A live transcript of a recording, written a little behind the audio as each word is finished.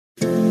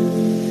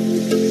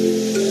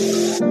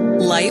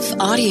Life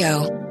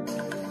Audio.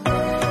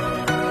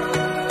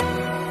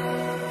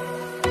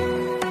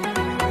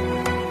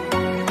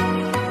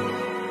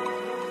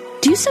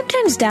 Do you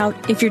sometimes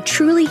doubt if you're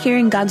truly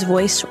hearing God's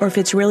voice or if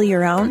it's really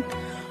your own?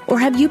 Or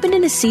have you been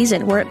in a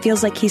season where it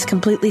feels like He's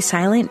completely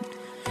silent?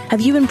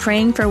 Have you been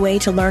praying for a way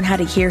to learn how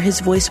to hear His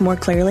voice more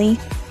clearly?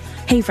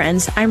 Hey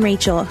friends, I'm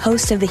Rachel,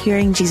 host of the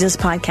Hearing Jesus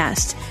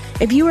podcast.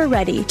 If you are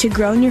ready to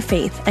grow in your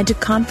faith and to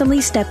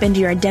confidently step into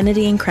your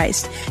identity in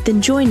Christ,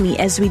 then join me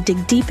as we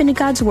dig deep into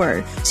God's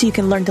Word so you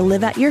can learn to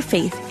live out your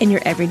faith in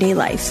your everyday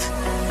life.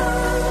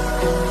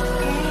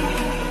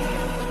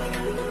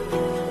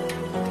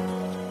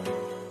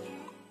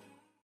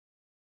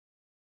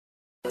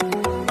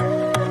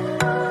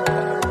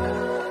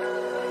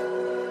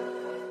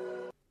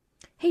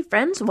 Hey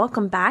friends,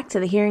 welcome back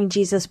to the Hearing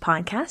Jesus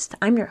podcast.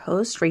 I'm your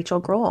host,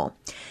 Rachel Grohl.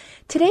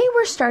 Today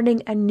we're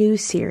starting a new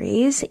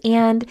series,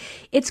 and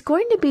it's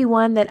going to be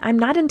one that I'm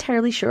not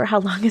entirely sure how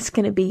long it's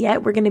going to be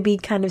yet. We're going to be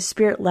kind of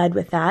spirit-led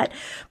with that,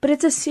 but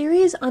it's a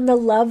series on the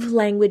love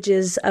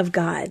languages of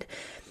God.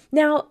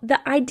 Now,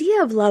 the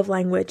idea of love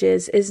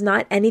languages is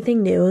not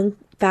anything new.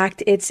 In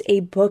fact, it's a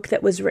book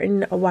that was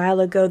written a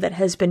while ago that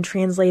has been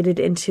translated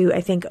into,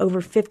 I think,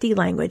 over 50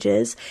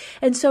 languages.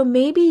 And so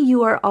maybe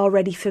you are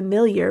already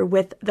familiar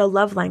with the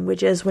love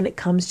languages when it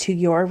comes to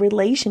your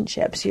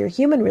relationships, your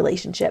human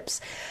relationships.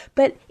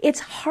 But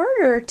it's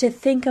harder to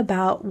think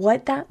about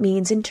what that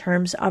means in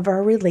terms of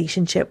our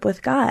relationship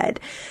with God.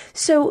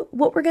 So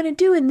what we're going to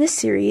do in this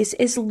series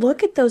is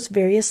look at those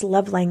various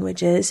love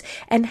languages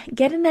and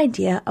get an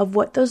idea of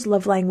what those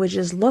love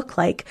languages look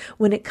like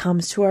when it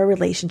comes to our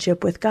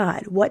relationship with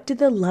God. What do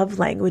the love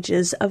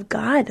languages of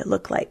God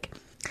look like?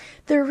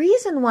 The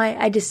reason why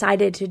I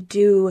decided to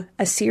do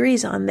a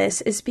series on this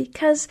is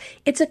because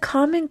it's a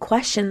common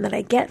question that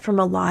I get from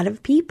a lot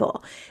of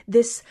people.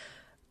 This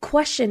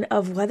question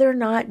of whether or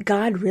not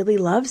God really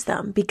loves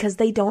them because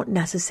they don't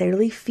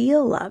necessarily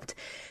feel loved.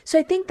 So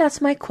I think that's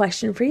my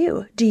question for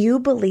you. Do you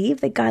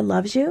believe that God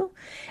loves you?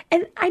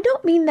 And I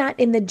don't mean that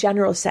in the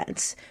general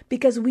sense,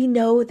 because we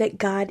know that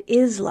God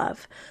is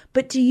love.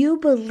 But do you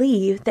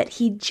believe that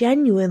He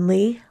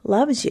genuinely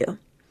loves you?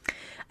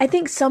 I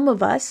think some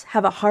of us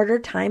have a harder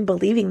time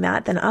believing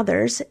that than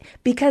others,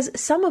 because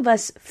some of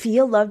us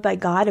feel loved by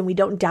God and we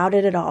don't doubt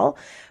it at all.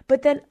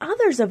 But then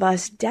others of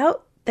us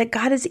doubt that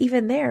God is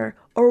even there,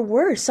 or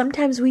worse,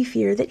 sometimes we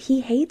fear that He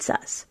hates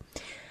us.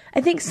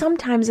 I think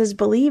sometimes as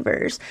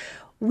believers,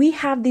 we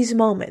have these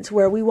moments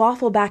where we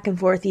waffle back and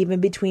forth even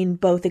between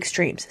both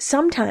extremes.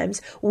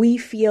 Sometimes we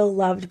feel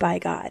loved by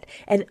God,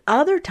 and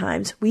other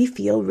times we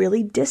feel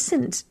really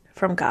distant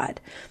from God.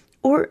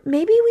 Or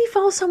maybe we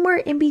fall somewhere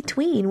in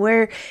between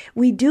where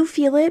we do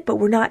feel it, but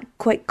we're not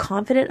quite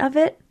confident of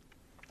it.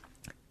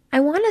 I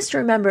want us to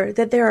remember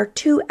that there are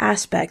two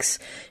aspects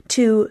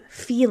to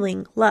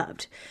feeling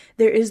loved.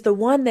 There is the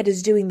one that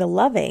is doing the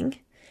loving,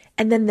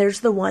 and then there's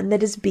the one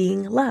that is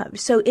being loved.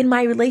 So in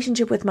my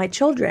relationship with my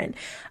children,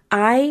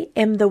 I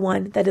am the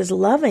one that is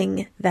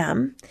loving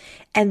them,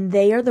 and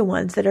they are the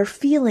ones that are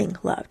feeling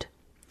loved.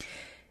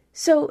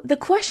 So the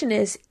question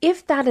is,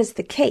 if that is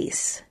the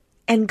case,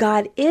 and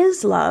God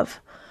is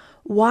love,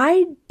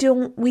 why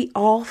don't we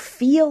all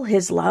feel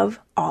His love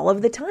all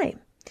of the time?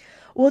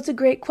 Well, it's a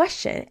great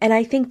question, and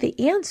I think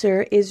the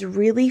answer is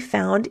really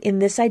found in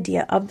this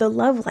idea of the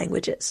love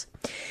languages.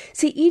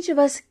 See, each of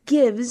us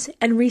gives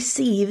and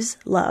receives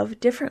love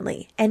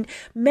differently, and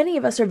many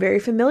of us are very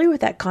familiar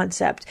with that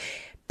concept.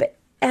 But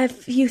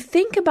if you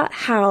think about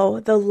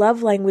how the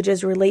love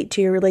languages relate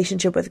to your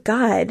relationship with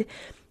God,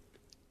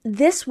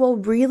 this will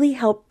really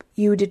help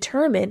you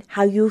determine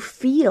how you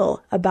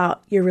feel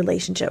about your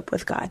relationship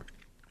with God.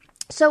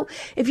 So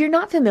if you're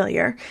not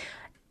familiar,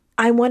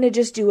 I want to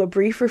just do a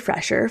brief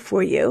refresher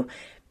for you,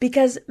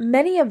 because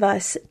many of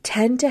us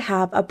tend to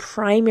have a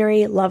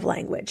primary love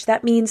language.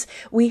 That means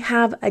we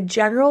have a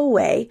general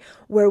way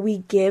where we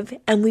give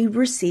and we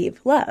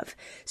receive love.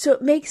 So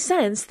it makes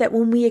sense that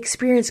when we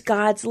experience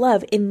God's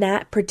love in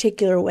that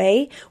particular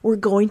way, we're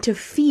going to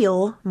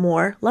feel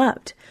more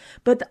loved.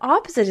 But the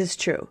opposite is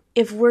true.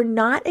 If we're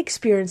not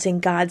experiencing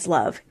God's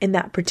love in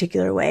that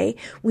particular way,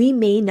 we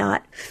may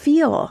not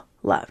feel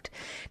loved.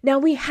 Now,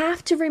 we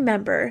have to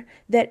remember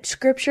that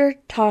Scripture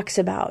talks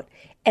about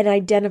and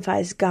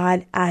identifies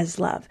God as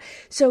love.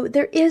 So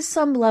there is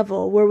some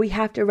level where we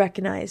have to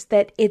recognize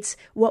that it's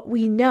what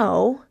we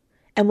know,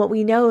 and what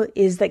we know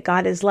is that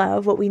God is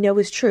love. What we know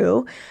is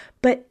true,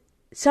 but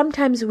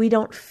sometimes we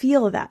don't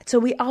feel that. So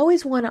we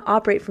always want to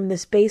operate from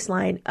this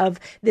baseline of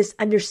this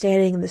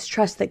understanding and this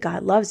trust that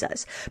God loves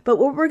us. But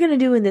what we're going to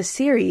do in this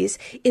series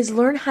is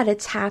learn how to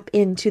tap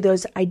into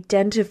those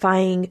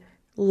identifying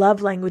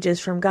love languages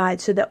from God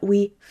so that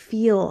we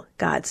feel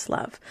God's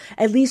love.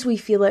 At least we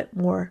feel it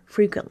more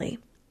frequently.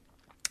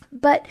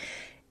 But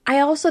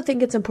I also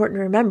think it's important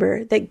to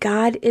remember that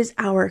God is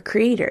our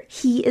creator.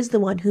 He is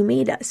the one who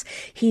made us.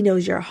 He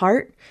knows your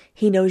heart.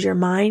 He knows your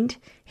mind.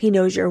 He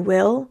knows your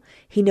will.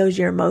 He knows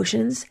your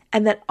emotions.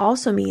 And that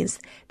also means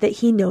that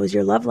He knows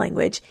your love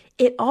language.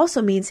 It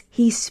also means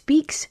He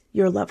speaks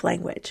your love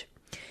language.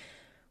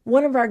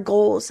 one of our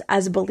goals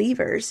as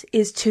believers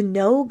is to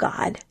know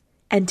God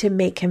and to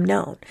make him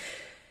known.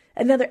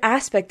 Another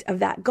aspect of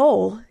that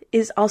goal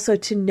is also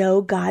to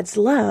know God's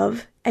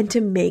love and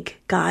to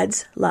make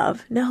God's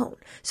love known.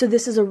 So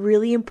this is a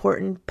really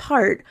important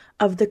part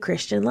of the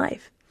Christian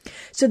life.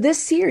 So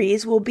this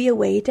series will be a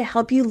way to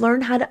help you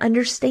learn how to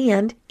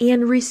understand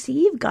and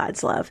receive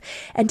God's love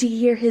and to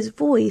hear his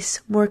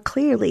voice more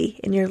clearly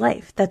in your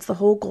life. That's the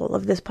whole goal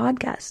of this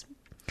podcast.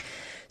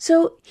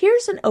 So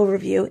here's an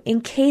overview in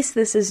case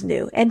this is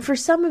new. And for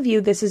some of you,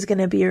 this is going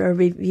to be a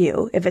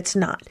review if it's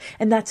not.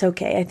 And that's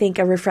okay. I think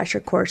a refresher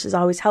course is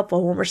always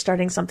helpful when we're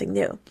starting something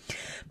new.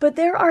 But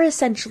there are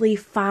essentially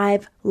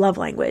 5 love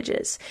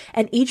languages,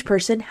 and each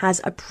person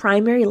has a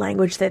primary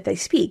language that they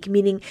speak,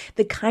 meaning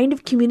the kind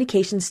of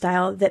communication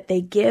style that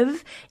they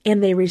give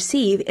and they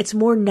receive, it's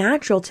more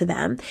natural to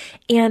them.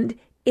 And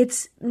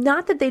it's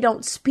not that they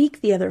don't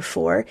speak the other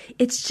 4,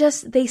 it's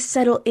just they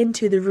settle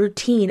into the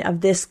routine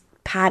of this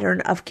pattern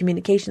of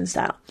communication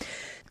style.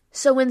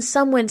 So when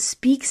someone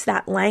speaks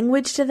that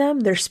language to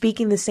them, they're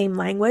speaking the same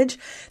language,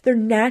 they're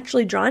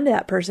naturally drawn to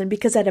that person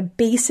because at a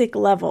basic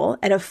level,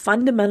 at a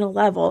fundamental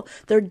level,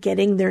 they're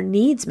getting their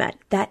needs met,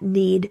 that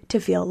need to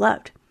feel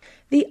loved.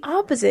 The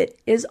opposite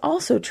is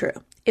also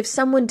true. If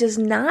someone does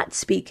not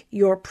speak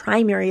your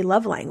primary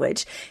love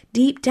language,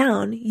 deep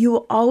down, you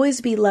will always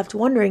be left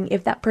wondering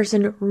if that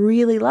person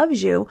really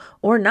loves you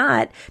or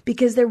not,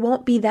 because there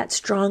won't be that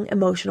strong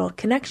emotional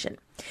connection.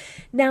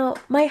 Now,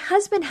 my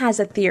husband has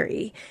a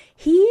theory.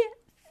 He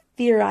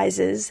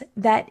theorizes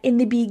that in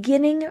the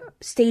beginning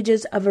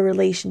stages of a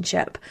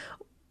relationship,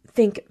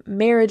 think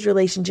marriage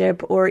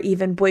relationship or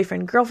even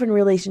boyfriend-girlfriend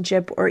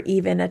relationship or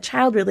even a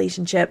child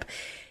relationship,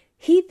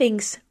 he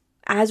thinks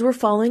as we're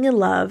falling in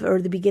love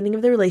or the beginning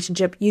of the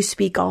relationship, you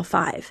speak all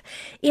 5.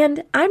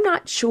 And I'm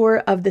not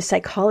sure of the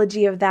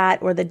psychology of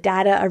that or the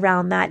data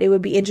around that. It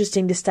would be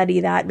interesting to study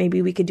that.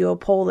 Maybe we could do a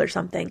poll or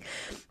something.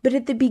 But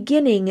at the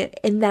beginning,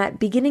 in that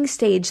beginning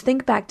stage,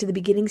 think back to the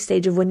beginning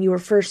stage of when you were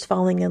first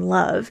falling in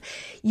love.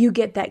 You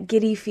get that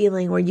giddy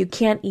feeling where you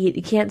can't eat,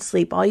 you can't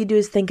sleep. All you do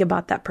is think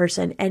about that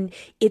person. And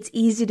it's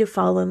easy to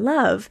fall in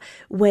love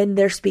when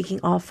they're speaking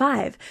all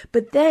 5.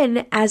 But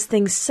then as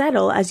things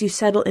settle, as you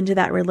settle into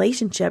that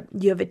relationship,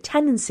 you have a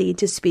tendency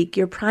to speak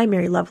your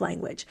primary love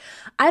language.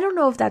 I don't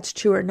know if that's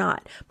true or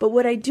not. But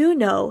what I do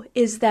know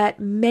is that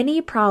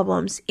many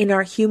problems in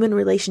our human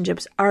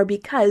relationships are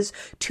because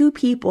 2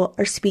 people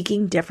are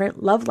speaking different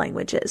love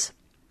languages.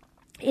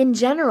 In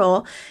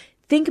general,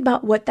 think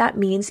about what that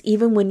means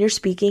even when you're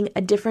speaking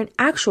a different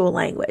actual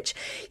language.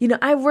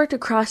 I've worked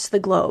across the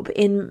globe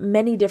in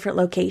many different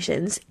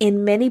locations.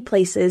 In many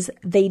places,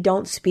 they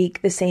don't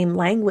speak the same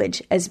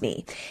language as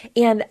me.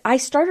 And I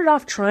started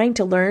off trying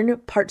to learn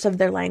parts of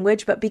their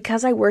language, but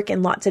because I work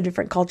in lots of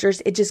different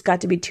cultures, it just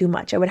got to be too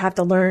much. I would have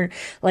to learn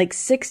like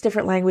 6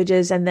 different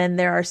languages, and then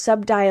there are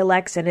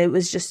sub-dialects, and it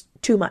was just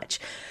too much.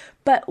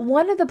 But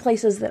one of the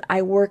places that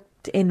I worked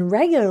in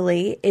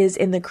regularly is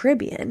in the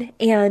Caribbean.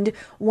 And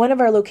one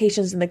of our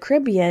locations in the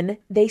Caribbean,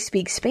 they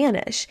speak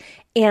Spanish.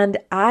 And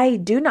I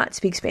do not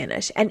speak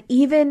Spanish. And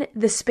even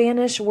the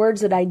Spanish words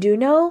that I do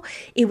know,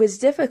 it was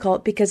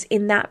difficult because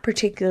in that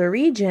particular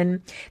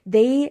region,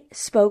 they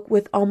spoke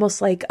with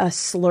almost like a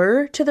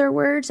slur to their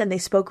words, and they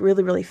spoke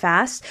really, really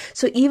fast.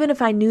 So even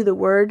if I knew the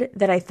word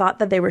that I thought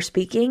that they were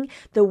speaking,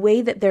 the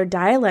way that their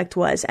dialect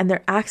was and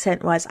their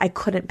accent was, I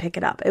couldn't pick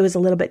it up. It was a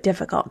little bit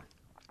difficult.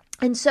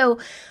 And so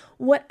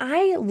what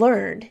I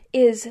learned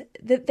is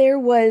that there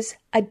was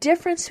a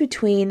difference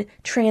between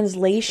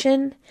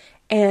translation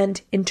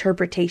and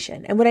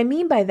interpretation. And what I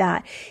mean by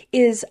that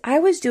is I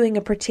was doing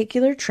a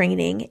particular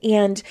training,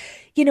 and,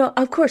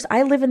 of course,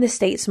 I live in the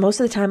States. Most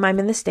of the time I'm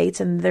in the States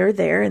and they're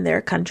there in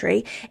their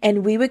country,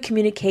 and we would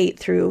communicate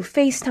through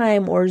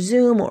FaceTime or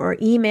Zoom or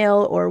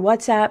email or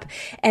WhatsApp.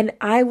 And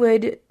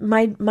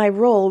my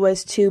role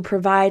was to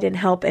provide and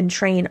help and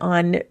train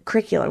on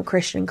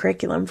Christian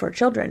curriculum for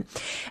children.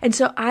 And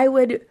so I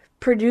would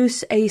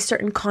produce a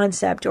certain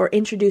concept or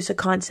introduce a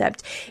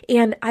concept,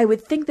 and I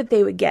would think that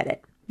they would get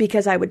it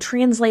because I would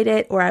translate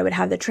it, or I would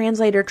have the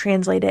translator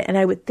translate it, and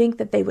I would think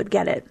that they would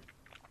get it.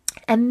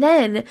 And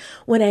then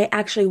when I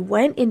actually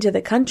went into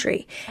the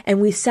country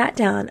and we sat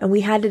down and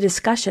we had a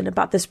discussion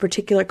about this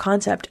particular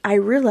concept, I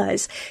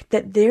realized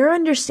that their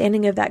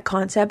understanding of that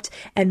concept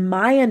and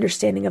my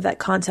understanding of that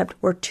concept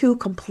were 2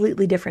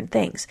 completely different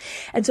things.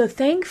 And so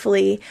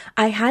thankfully,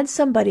 I had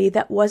somebody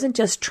that wasn't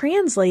just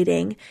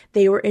translating,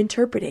 they were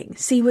interpreting.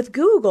 See, with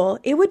Google,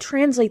 it would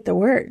translate the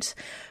words.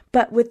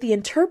 But with the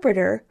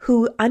interpreter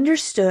who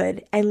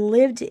understood and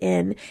lived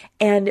in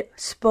and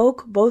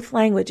spoke both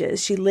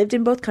languages, she lived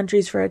in both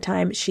countries for a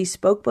time, she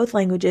spoke both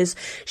languages,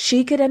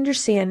 she could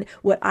understand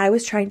what I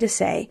was trying to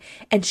say,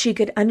 and she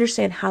could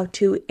understand how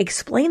to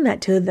explain that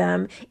to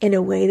them in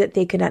a way that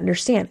they could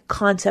understand,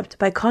 concept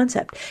by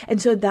concept. And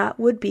so that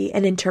would be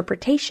an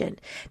interpretation.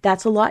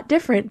 That's a lot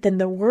different than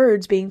the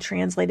words being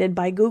translated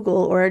by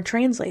Google or a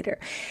translator.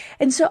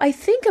 And so I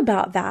think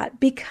about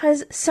that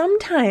because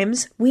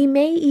sometimes we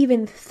may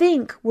even think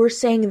we're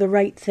saying the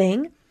right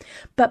thing,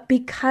 But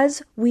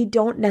because we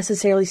don't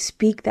necessarily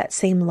speak that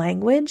same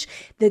language,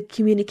 the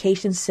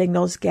communication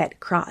signals get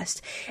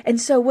crossed. And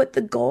so what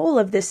the goal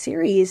of this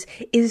series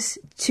is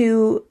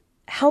to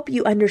help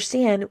you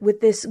understand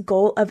with this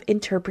goal of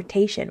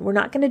interpretation. We're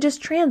not going to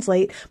just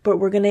translate, but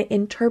we're going to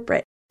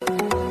interpret.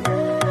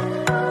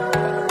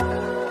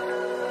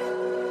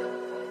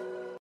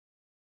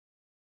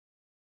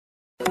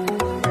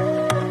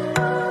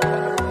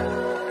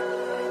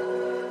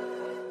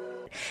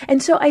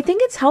 And so I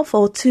think it's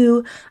helpful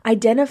to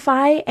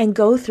identify and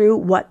go through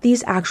what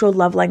these actual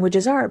love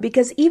languages are,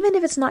 because even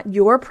if it's not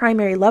your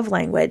primary love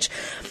language,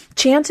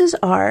 chances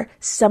are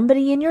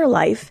somebody in your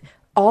life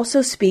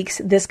also speaks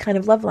this kind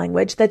of love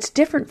language that's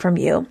different from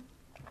you.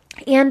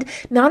 And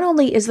not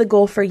only is the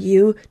goal for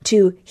you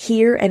to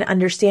hear and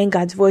understand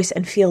God's voice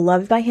and feel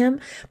loved by Him,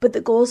 but the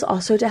goal is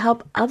also to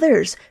help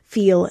others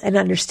feel and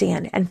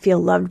understand and feel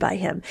loved by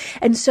Him.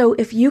 And so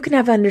if you can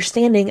have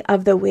understanding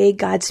of the way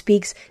God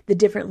speaks the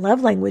different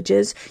love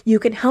languages, you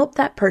can help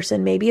that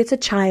person. Maybe it's a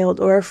child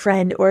or a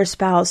friend or a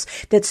spouse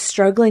that's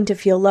struggling to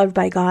feel loved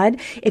by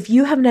God. If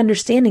you have an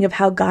understanding of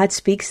how God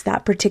speaks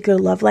that particular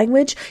love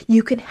language,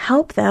 you can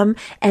help them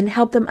and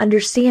help them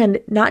understand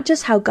not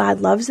just how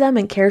God loves them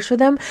and cares for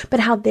them, but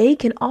how they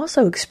can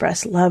also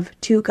express love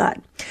to God.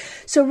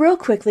 So real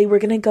quickly, we're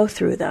going to go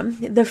through them.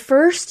 The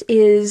first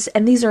is,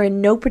 and these are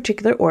in no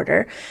particular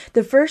order,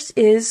 the first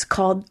is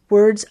called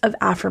words of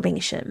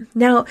affirmation.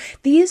 Now,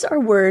 these are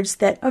words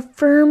that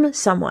affirm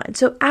someone.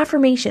 So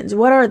affirmations,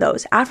 what are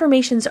those?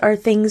 Affirmations are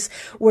things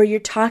where you're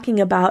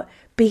talking about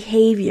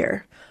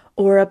behavior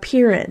or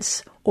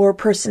appearance or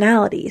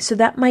personality. So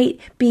that might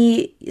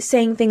be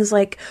saying things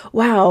like,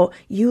 wow,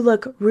 you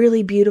look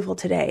really beautiful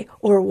today,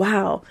 or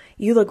wow,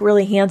 you look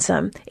really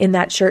handsome in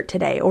that shirt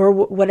today, or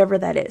whatever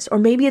that is. Or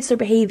maybe it's their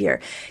behavior.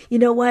 You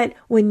know what?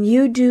 When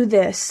you do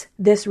this,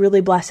 this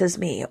really blesses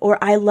me, or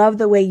I love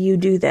the way you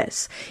do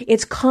this.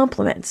 It's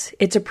compliments,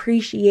 it's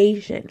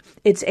appreciation,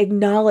 it's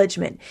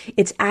acknowledgement,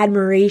 it's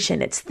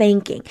admiration, it's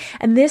thanking.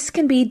 And this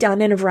can be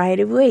done in a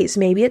variety of ways.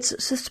 Maybe it's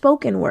a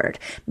spoken word.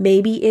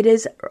 Maybe it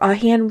is a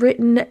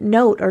handwritten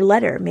note or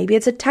letter. Maybe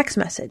it's a text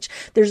message.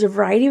 There's a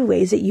variety of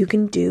ways that you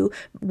can do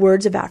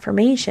words of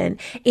affirmation.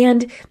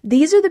 And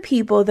these are the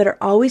people that are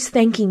always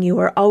thanking you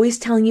or always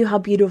telling you how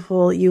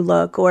beautiful you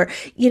look, or,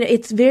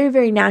 it's very,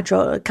 very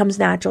natural. It comes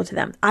natural to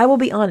them. I will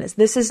be honest.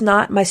 This is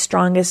not my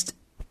strongest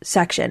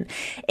section.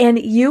 And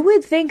you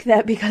would think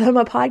that because I'm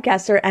a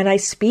podcaster and I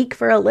speak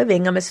for a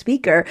living, I'm a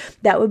speaker,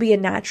 that would be a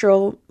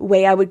natural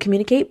way I would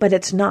communicate, but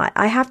it's not.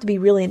 I have to be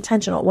really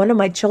intentional. One of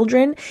my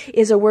children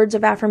is a words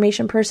of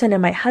affirmation person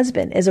and my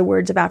husband is a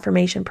words of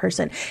affirmation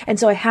person. And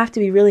so I have to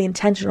be really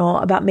intentional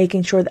about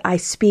making sure that I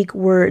speak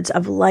words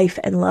of life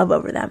and love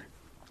over them.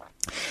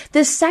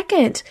 The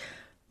second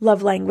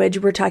love language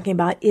we're talking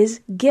about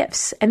is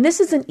gifts. And this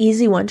is an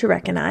easy one to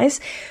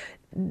recognize,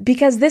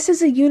 because this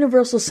is a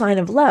universal sign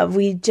of love.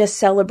 We just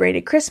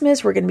celebrated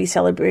Christmas. We're going to be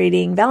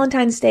celebrating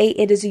Valentine's Day.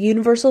 It is a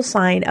universal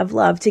sign of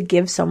love to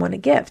give someone a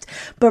gift.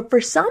 But for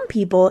some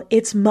people,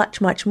 it's much,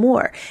 much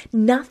more.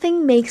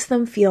 Nothing makes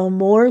them feel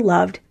more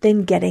loved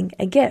than getting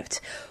a gift.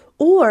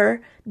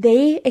 Or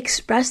they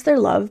express their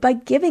love by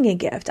giving a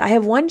gift. I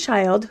have one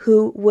child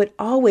who would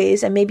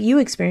always, and maybe you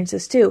experience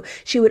this too,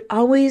 she would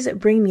always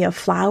bring me a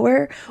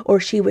flower, or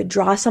she would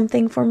draw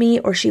something for me,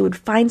 or she would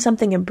find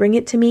something and bring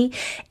it to me.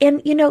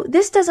 And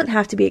this doesn't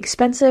have to be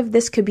expensive.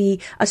 This could be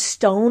a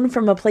stone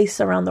from a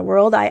place around the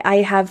world.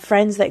 I have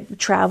friends that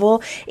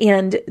travel,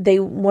 and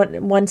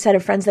one set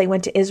of friends, they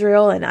went to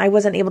Israel, and I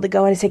wasn't able to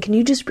go, and I said, can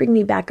you just bring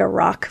me back a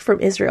rock from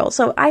Israel?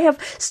 So I have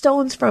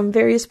stones from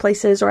various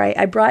places, or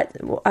I brought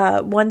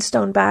one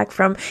stone back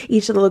from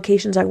each of the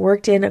locations I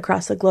worked in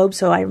across the globe,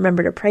 so I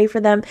remember to pray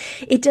for them.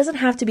 It doesn't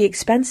have to be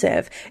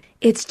expensive.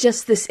 It's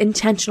just this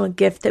intentional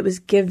gift that was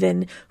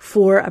given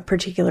for a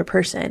particular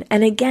person.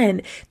 And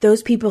again,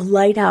 those people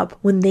light up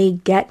when they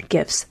get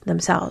gifts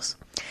themselves.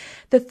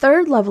 The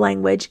third love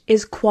language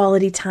is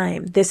quality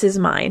time. This is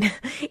mine.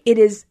 It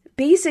is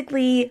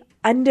basically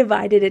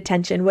undivided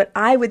attention. What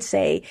I would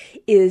say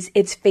is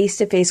it's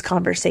face-to-face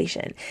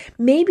conversation.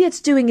 Maybe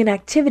it's doing an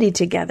activity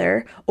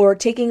together, or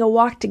taking a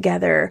walk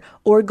together,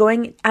 or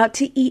going out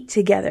to eat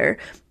together.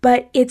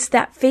 But it's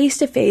that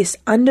face-to-face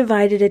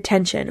undivided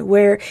attention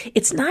where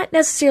it's not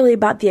necessarily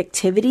about the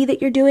activity that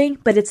you're doing,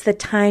 but it's the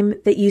time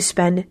that you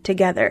spend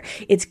together.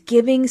 It's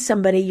giving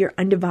somebody your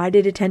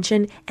undivided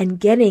attention and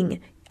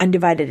getting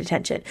undivided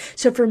attention.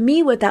 So for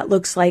me, what that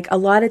looks like, a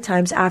lot of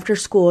times after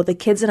school, the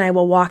kids and I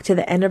will walk to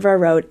the end of our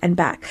road and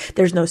back.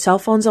 There's no cell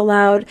phones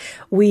allowed.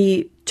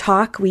 We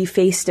talk, we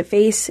face to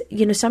face.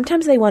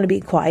 Sometimes they want to be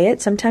quiet.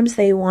 Sometimes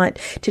they want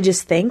to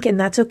just think, and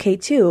that's okay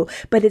too.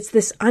 But it's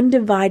this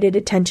undivided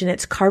attention.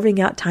 It's carving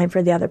out time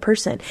for the other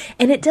person.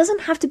 And it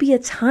doesn't have to be a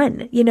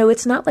ton.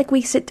 It's not like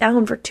we sit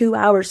down for 2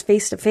 hours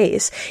face to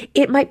face.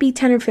 It might be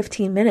 10 or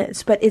 15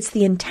 minutes, but it's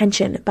the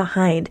intention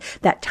behind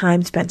that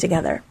time spent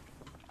together.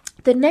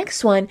 The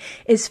next one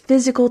is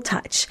physical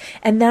touch,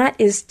 and that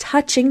is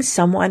touching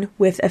someone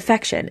with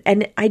affection.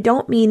 And I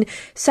don't mean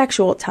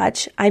sexual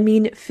touch, I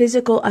mean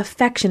physical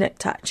affectionate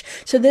touch.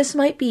 So this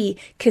might be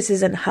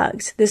kisses and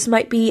hugs. This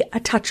might be a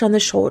touch on the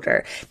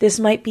shoulder. This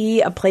might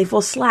be a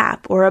playful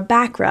slap or a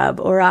back rub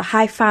or a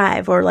high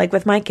five, or like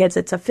with my kids,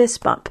 it's a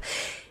fist bump.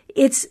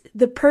 It's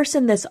the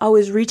person that's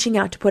always reaching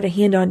out to put a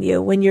hand on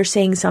you when you're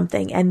saying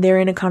something and they're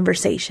in a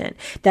conversation.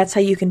 That's how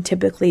you can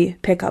typically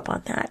pick up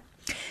on that.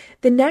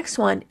 The next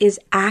one is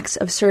acts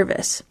of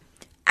service.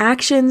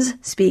 Actions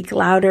speak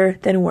louder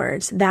than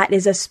words. That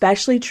is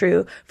especially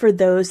true for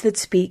those that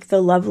speak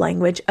the love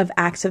language of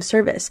acts of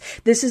service.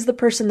 This is the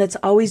person that's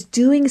always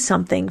doing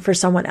something for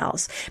someone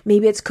else.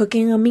 Maybe it's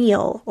cooking a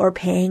meal or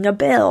paying a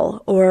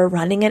bill or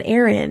running an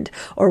errand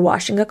or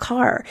washing a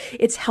car.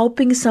 It's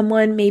helping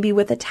someone maybe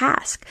with a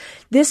task.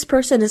 This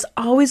person is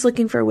always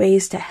looking for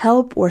ways to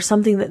help or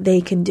something that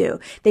they can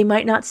do. They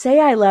might not say,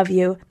 I love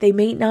you. They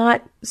may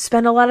not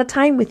spend a lot of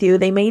time with you.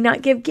 They may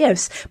not give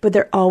gifts, but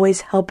they're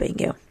always helping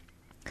you.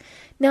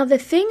 Now, the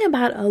thing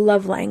about a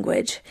love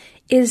language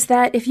is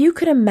that if you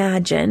could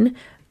imagine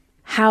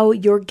how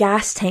your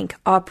gas tank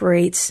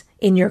operates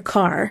in your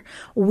car,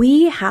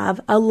 we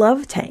have a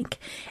love tank.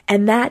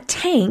 And that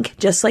tank,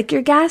 just like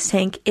your gas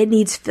tank, it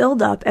needs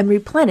filled up and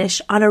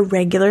replenished on a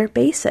regular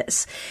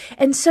basis.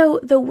 And so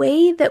the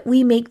way that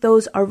we make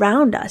those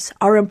around us,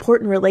 our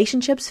important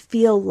relationships,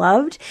 feel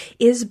loved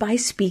is by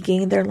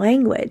speaking their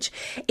language.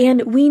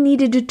 And we need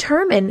to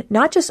determine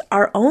not just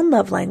our own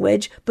love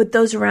language, but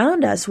those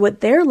around us,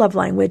 what their love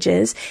language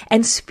is,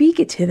 and speak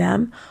it to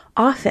them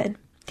often.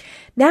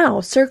 Now,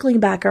 circling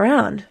back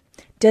around,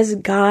 does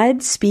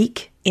God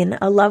speak in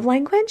a love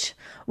language?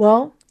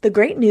 Well, the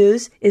great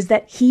news is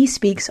that He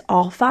speaks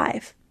all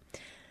 5.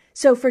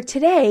 So for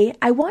today,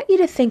 I want you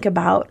to think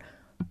about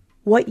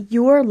what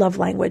your love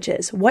language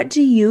is. What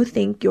do you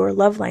think your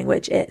love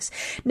language is?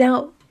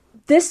 Now,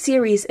 this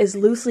series is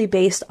loosely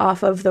based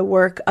off of the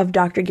work of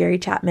Dr. Gary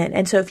Chapman.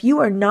 And so if you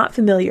are not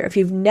familiar, if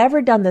you've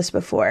never done this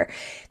before,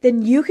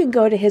 then you can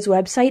go to his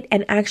website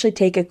and actually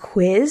take a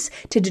quiz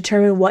to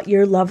determine what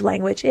your love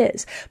language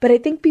is. But I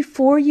think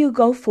before you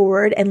go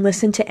forward and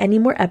listen to any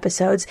more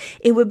episodes,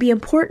 it would be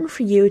important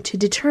for you to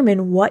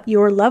determine what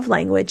your love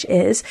language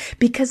is,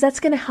 because that's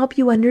going to help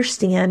you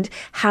understand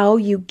how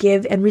you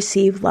give and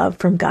receive love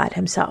from God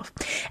Himself.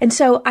 And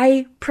so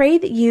I pray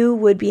that you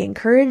would be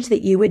encouraged,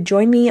 that you would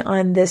join me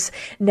on this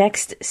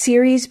next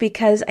series,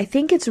 because I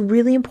think it's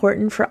really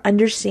important for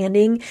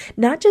understanding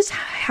not just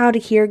how to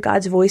hear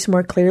God's voice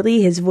more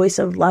clearly, His voice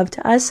of love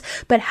to us,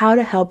 but how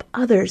to help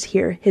others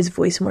hear His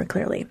voice more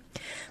clearly.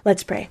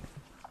 Let's pray.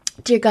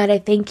 Dear God, I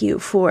thank you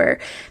for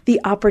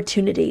the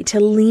opportunity to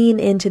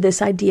lean into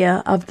this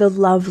idea of the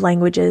love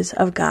languages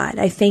of God.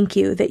 I thank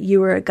you that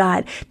you are a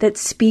God that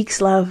speaks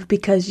love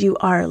because you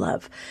are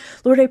love.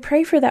 Lord, I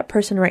pray for that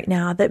person right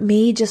now that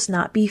may just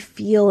not be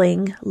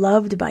feeling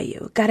loved by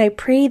you. God, I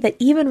pray that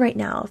even right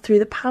now, through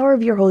the power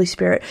of your Holy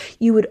Spirit,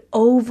 you would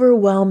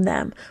overwhelm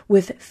them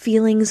with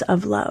feelings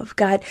of love.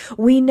 God,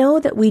 we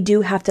know that we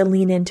do have to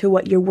lean into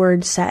what your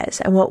word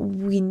says. And what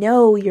we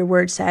know your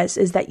word says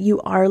is that you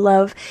are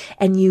love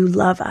and you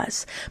love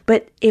us.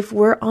 But if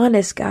we're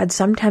honest, God,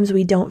 sometimes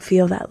we don't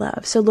feel that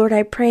love. So Lord,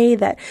 I pray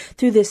that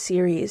through this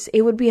series,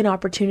 it would be an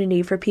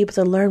opportunity for people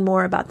to learn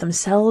more about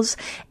themselves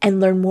and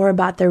learn more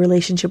about their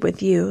relationship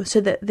with you, so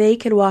that they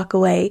could walk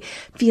away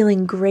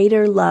feeling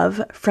greater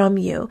love from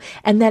you.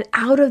 And that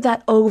out of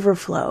that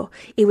overflow,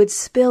 it would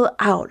spill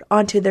out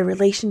onto their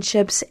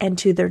relationships and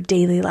to their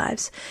daily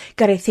lives.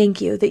 God, I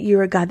thank you that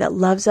you're a God that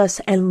loves us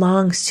and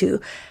longs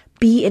to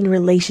be in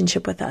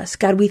relationship with us.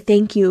 God, we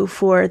thank you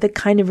for the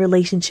kind of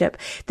relationship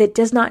that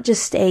does not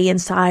just stay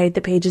inside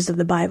the pages of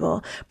the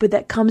Bible, but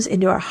that comes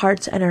into our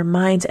hearts and our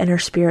minds and our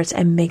spirits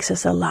and makes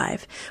us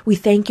alive. We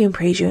thank you and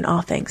praise you in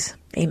all things.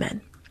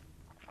 Amen.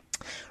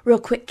 Real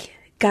quick,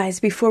 guys,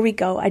 before we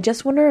go, I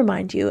just want to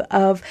remind you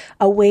of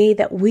a way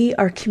that we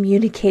are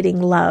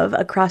communicating love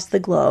across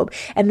the globe,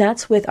 and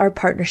that's with our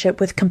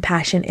partnership with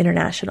Compassion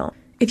International.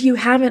 If you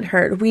haven't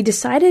heard, we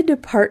decided to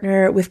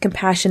partner with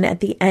Compassion at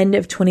the end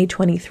of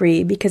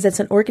 2023 because it's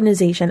an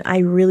organization I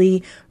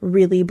really,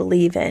 really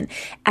believe in.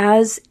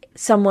 As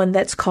someone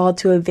that's called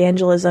to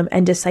evangelism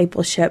and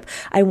discipleship,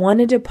 I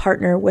wanted to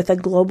partner with a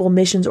global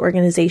missions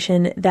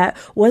organization that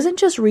wasn't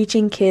just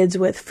reaching kids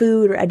with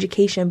food or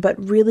education,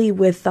 but really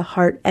with the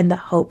heart and the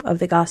hope of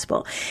the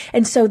gospel.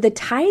 And so the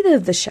tithe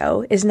of the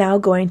show is now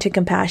going to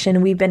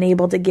Compassion. We've been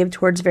able to give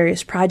towards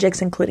various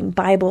projects, including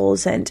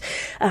Bibles and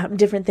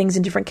different things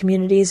in different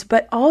communities,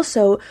 but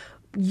also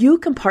you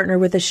can partner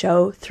with the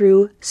show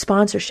through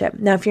sponsorship.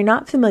 Now, if you're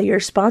not familiar,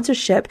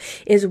 sponsorship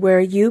is where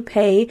you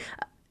pay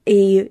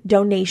a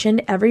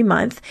donation every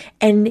month,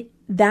 and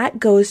that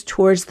goes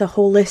towards the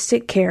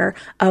holistic care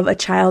of a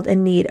child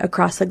in need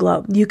across the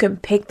globe. You can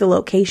pick the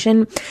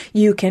location,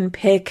 you can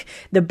pick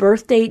the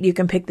birth date, you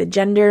can pick the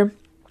gender,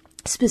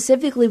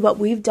 Specifically, what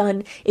we've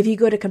done, if you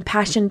go to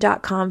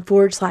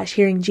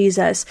compassion.com/hearing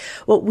Jesus,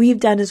 what we've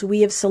done is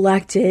we have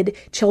selected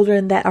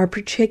children that are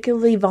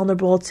particularly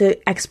vulnerable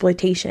to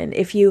exploitation.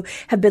 If you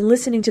have been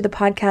listening to the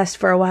podcast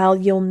for a while,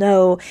 you'll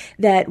know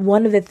that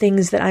one of the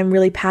things that I'm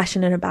really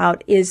passionate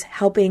about is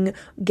helping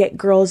get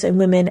girls and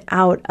women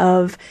out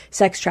of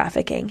sex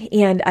trafficking.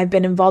 And I've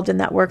been involved in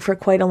that work for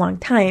quite a long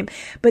time.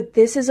 But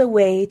this is a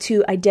way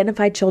to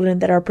identify children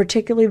that are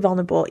particularly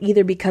vulnerable,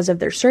 either because of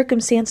their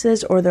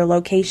circumstances or their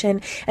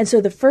location. And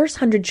so the first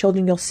 100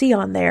 children you'll see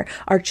on there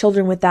are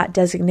children with that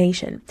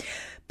designation.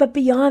 But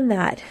beyond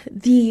that,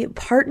 the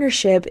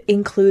partnership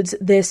includes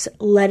this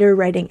letter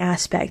writing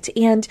aspect.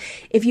 And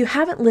if you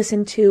haven't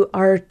listened to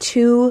our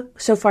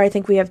so far I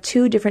think we have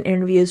 2 different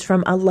interviews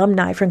from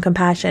alumni from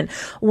Compassion,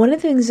 one of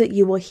the things that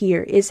you will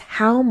hear is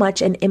how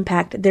much an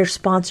impact their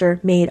sponsor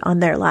made on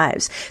their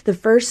lives. The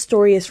first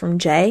story is from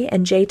Jay,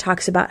 and Jay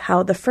talks about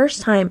how the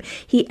first time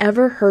he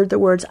ever heard the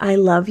words, "I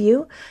love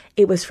you,"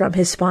 it was from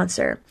his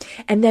sponsor.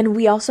 And then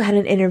we also had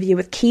an interview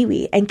with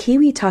Kiwi, and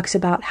Kiwi talks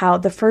about how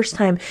the first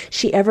time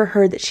she ever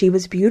heard that she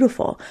was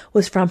beautiful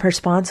was from her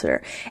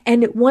sponsor.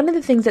 And one of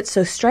the things that's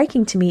so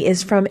striking to me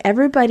is from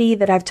everybody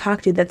that I've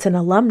talked to that's an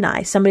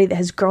alumni, somebody that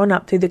has grown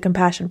up through the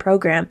Compassion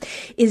program,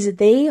 is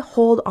they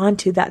hold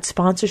onto that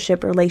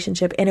sponsorship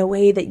relationship in a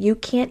way that you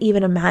can't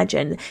even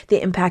imagine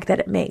the impact that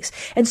it makes.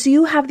 And so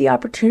you have the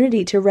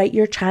opportunity to write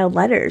your child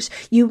letters.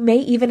 You may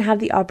even have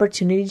the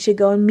opportunity to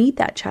go and meet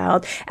that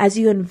child as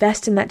you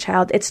invest in that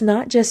child. It's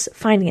not just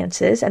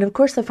finances. And of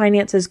course, the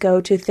finances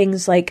go to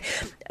things like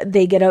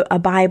they get a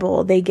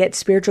Bible, they get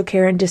spiritual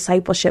care and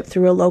discipleship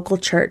through a local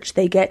church,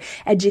 they get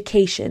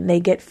education, they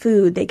get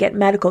food, they get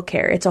medical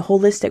care. It's a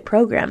holistic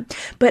program.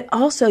 But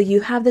also you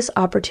have this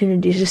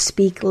opportunity to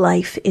speak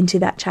life into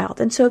that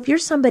child. And so if you're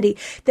somebody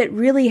that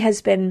really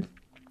has been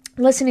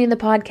listening to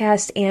the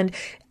podcast and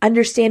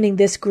understanding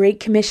this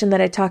great commission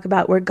that I talk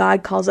about where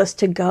God calls us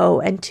to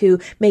go and to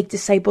make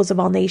disciples of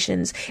all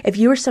nations, if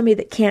you are somebody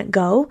that can't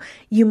go,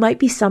 you might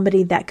be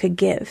somebody that could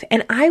give.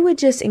 And I would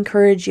just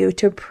encourage you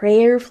to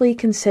prayerfully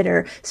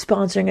consider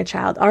sponsoring a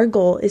child. Our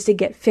goal is to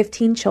get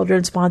 15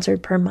 children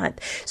sponsored per month.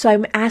 So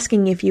I'm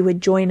asking if you would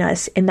join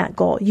us in that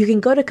goal. You can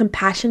go to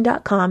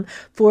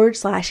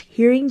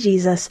compassion.com/hearing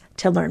Jesus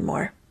to learn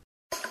more.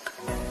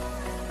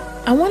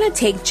 I want to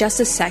take just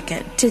a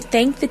second to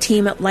thank the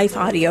team at Life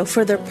Audio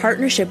for their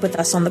partnership with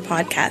us on the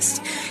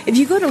podcast. If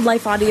you go to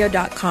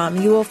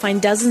lifeaudio.com, you will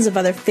find dozens of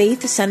other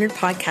faith-centered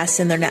podcasts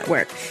in their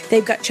network.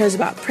 They've got shows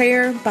about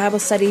prayer, Bible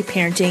study,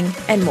 parenting,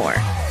 and more.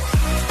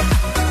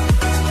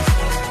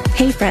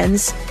 Hey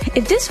friends,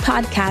 if this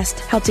podcast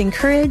helped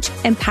encourage,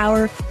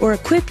 empower, or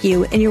equip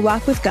you in your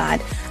walk with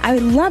God, I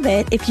would love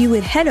it if you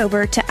would head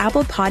over to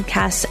Apple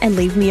Podcasts and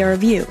leave me a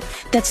review.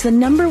 That's the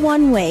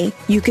 #1 way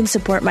you can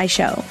support my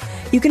show.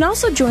 You can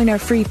also join our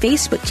free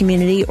Facebook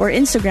community or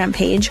Instagram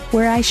page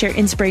where I share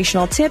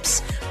inspirational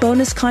tips,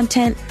 bonus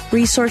content,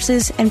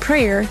 resources, and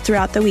prayer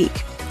throughout the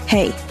week.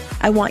 Hey,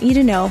 I want you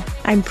to know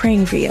I'm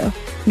praying for you.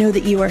 Know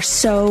that you are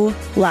so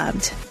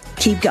loved.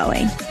 Keep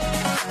going.